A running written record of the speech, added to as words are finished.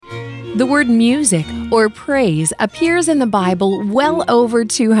The word music or praise appears in the Bible well over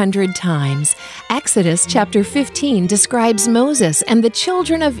 200 times. Exodus chapter 15 describes Moses and the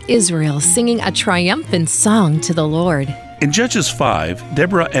children of Israel singing a triumphant song to the Lord. In Judges 5,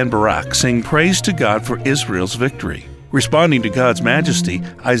 Deborah and Barak sing praise to God for Israel's victory. Responding to God's majesty,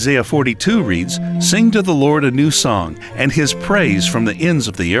 Isaiah 42 reads, "Sing to the Lord a new song, and His praise from the ends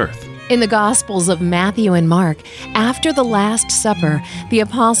of the earth." In the Gospels of Matthew and Mark, after the Last Supper, the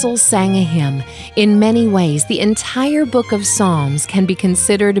apostles sang a hymn. In many ways, the entire book of Psalms can be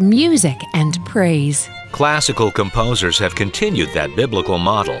considered music and praise. Classical composers have continued that biblical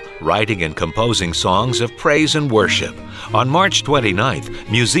model, writing and composing songs of praise and worship. On March 29th,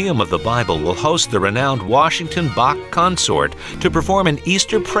 Museum of the Bible will host the renowned Washington Bach Consort to perform an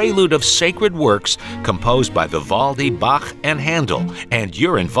Easter prelude of sacred works composed by Vivaldi, Bach, and Handel, and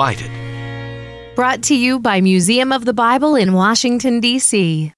you're invited. Brought to you by Museum of the Bible in Washington, D.C.